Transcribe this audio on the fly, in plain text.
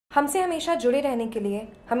हमसे हमेशा जुड़े रहने के लिए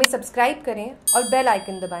हमें सब्सक्राइब करें और बेल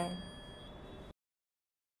आइकन दबाएं।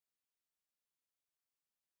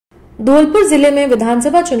 धौलपुर जिले में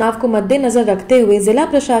विधानसभा चुनाव को मद्देनजर रखते हुए जिला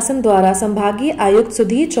प्रशासन द्वारा संभागीय आयुक्त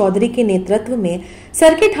सुधीर चौधरी के नेतृत्व में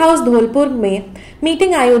सर्किट हाउस धौलपुर में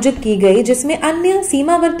मीटिंग आयोजित की गई, जिसमें अन्य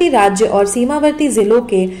सीमावर्ती राज्य और सीमावर्ती जिलों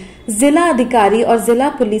के जिला अधिकारी और जिला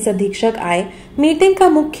पुलिस अधीक्षक आए। मीटिंग का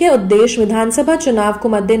मुख्य उद्देश्य विधानसभा चुनाव को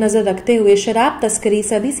मद्देनजर रखते हुए शराब तस्करी,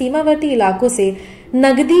 सभी सीमावर्ती इलाकों से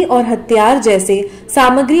नकदी और हथियार जैसे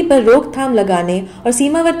सामग्री पर रोकथाम लगाने और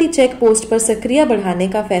सीमावर्ती चेक पोस्ट पर सक्रिय बढ़ाने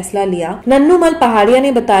का फैसला लिया। नन्नूमल पहाड़िया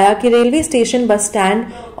ने बताया कि रेलवे स्टेशन, बस स्टैंड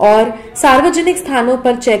और सार्वजनिक स्थानों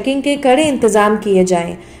पर चेकिंग के कड़े इंतजाम किए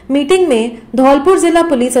जाएं। मीटिंग में धौलपुर जिला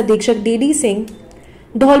पुलिस अधीक्षक डीडी सिंह,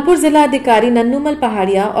 धौलपुर जिला अधिकारी नन्नूमल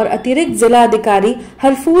पहाड़िया और अतिरिक्त जिला अधिकारी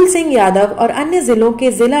हरफूल सिंह यादव और अन्य जिलों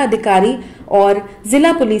के जिला अधिकारी और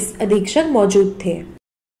जिला पुलिस अधीक्षक मौजूद थे।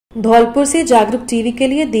 धौलपुर से जागरूक टीवी के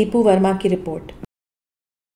लिए दीपू वर्मा की रिपोर्ट।